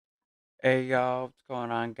Hey y'all, what's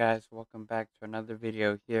going on guys? Welcome back to another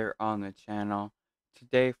video here on the channel.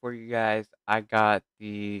 Today for you guys, I got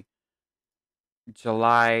the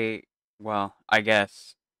July, well, I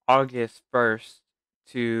guess August 1st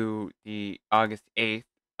to the August 8th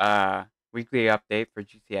weekly update for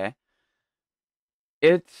GTA.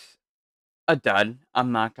 It's a dud,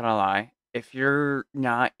 I'm not gonna lie. If you're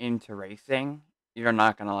not into racing, you're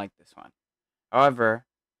not gonna like this one. However,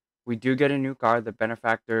 we do get a new car, the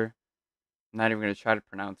Benefactor. I'm not even gonna try to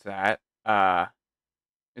pronounce that.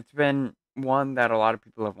 It's been one that a lot of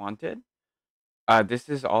people have wanted. This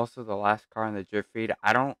is also the last car on the drip feed.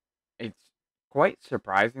 It's quite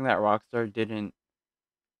surprising that Rockstar didn't,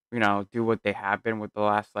 do what they have been with the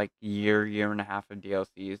last like year and a half of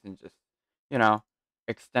DLCs and just, you know,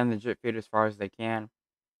 extend the drip feed as far as they can.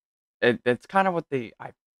 That's kind of what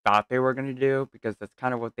I thought they were gonna do because that's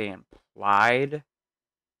kind of what they implied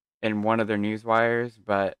in one of their news wires.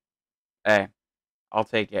 But hey, I'll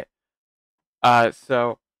take it.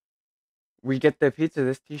 So we get the Pizza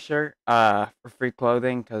This t-shirt for free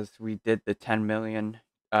clothing because we did the 10 million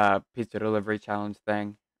pizza delivery challenge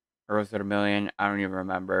thing. Or was it a million? I don't even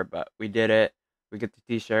remember, but we did it. We get the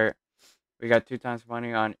t-shirt. We got 2 times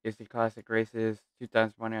money on Izzy Classic races, 2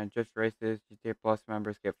 times money on Drift races. GTA Plus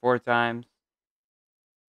members get 4 times.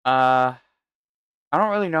 Uh, I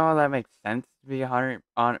don't really know how that makes sense to be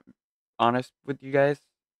honest with you guys.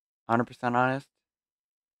 100% honest.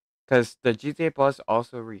 Because the GTA Plus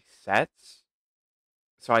also resets.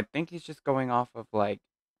 So I think he's just going off of like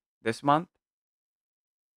this month.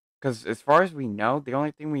 Because as far as we know, the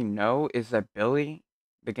only thing we know is that the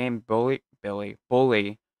game Bully,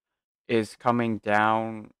 is coming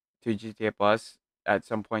down to GTA Plus at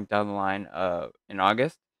some point down the line in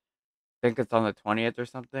August. I think it's on the 20th or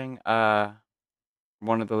something.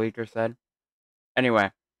 One of the leakers said.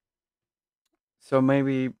 Anyway, so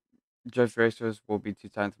maybe Judge Racers will be 2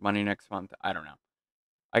 times money next month. I don't know.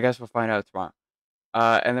 I guess we'll find out tomorrow.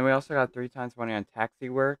 And then we also got 3 times money on taxi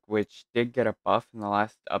work, which did get a buff in the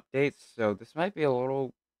last update. So this might be a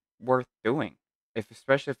little worth doing.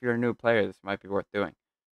 Especially if you're a new player, this might be worth doing.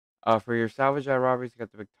 For your salvage yard robberies, you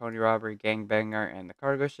got the Victoria robbery, gangbanger, and the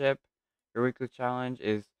cargo ship. Your weekly challenge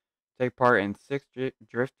is take part in 6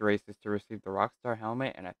 drift races to receive the Rockstar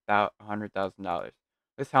helmet and $100,000.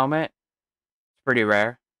 This helmet is pretty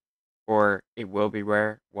rare, or it will be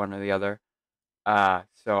rare, one or the other.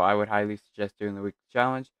 So I would highly suggest doing the weekly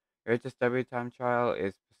challenge. Your HSW time trial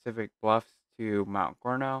is Pacific Bluffs to Mount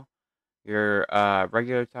Cornell. Your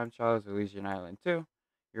regular time trial is Elysian Island 2.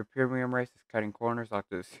 Your premium race is cutting corners off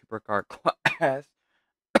to the supercar class.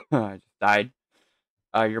 I just died.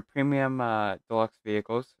 Your premium deluxe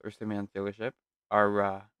vehicles or Simeon's dealership are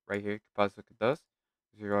right here. You can pause look at those.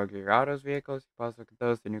 If you're looking at your autos vehicles, you can pause look at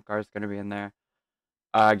those. The new car is going to be in there.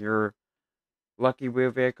 Your lucky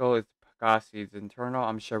wheel vehicle is Pegassi's internal.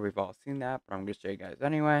 I'm sure we've all seen that, but I'm going to show you guys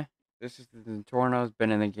anyway. This is the Internal. It's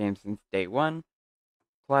been in the game since day one.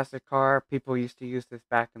 Classic car. People used to use this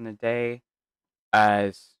back in the day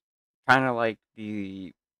as kind of like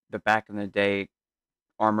the back in the day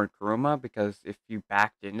armored Kuruma, because if you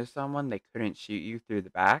backed into someone, they couldn't shoot you through the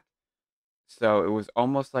back. So it was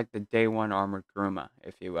almost like the day one armored Kuruma,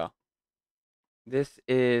 if you will. This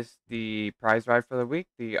is the prize ride for the week,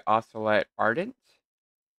 the Ocelot Ardent.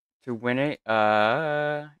 To win it,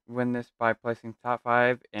 win this by placing top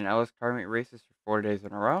 5 in Ellis car meet races for 4 days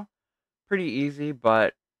in a row. Pretty easy,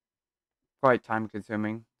 but quite time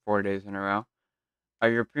consuming. 4 days in a row.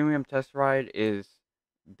 Your premium test ride is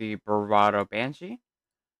the Bravado Banshee.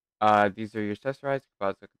 These are your test rides.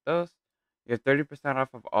 Let's look at those. You have 30%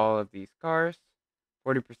 off of all of these cars,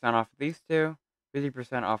 40% off of these two,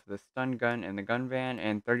 50% off of the stun gun and the gun van,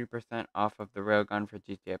 and 30% off of the railgun for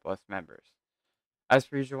GTA Plus members. As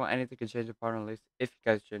per usual, anything can change upon release. If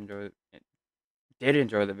you guys did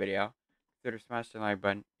enjoy the video, consider smashing the like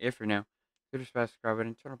button. If you're new, consider smashing the subscribe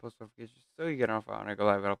button, turn on post notifications so you get notified when I go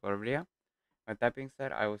live and upload a video. With that being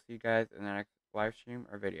said, I will see you guys in the next live stream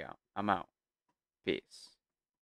or video. I'm out. Peace.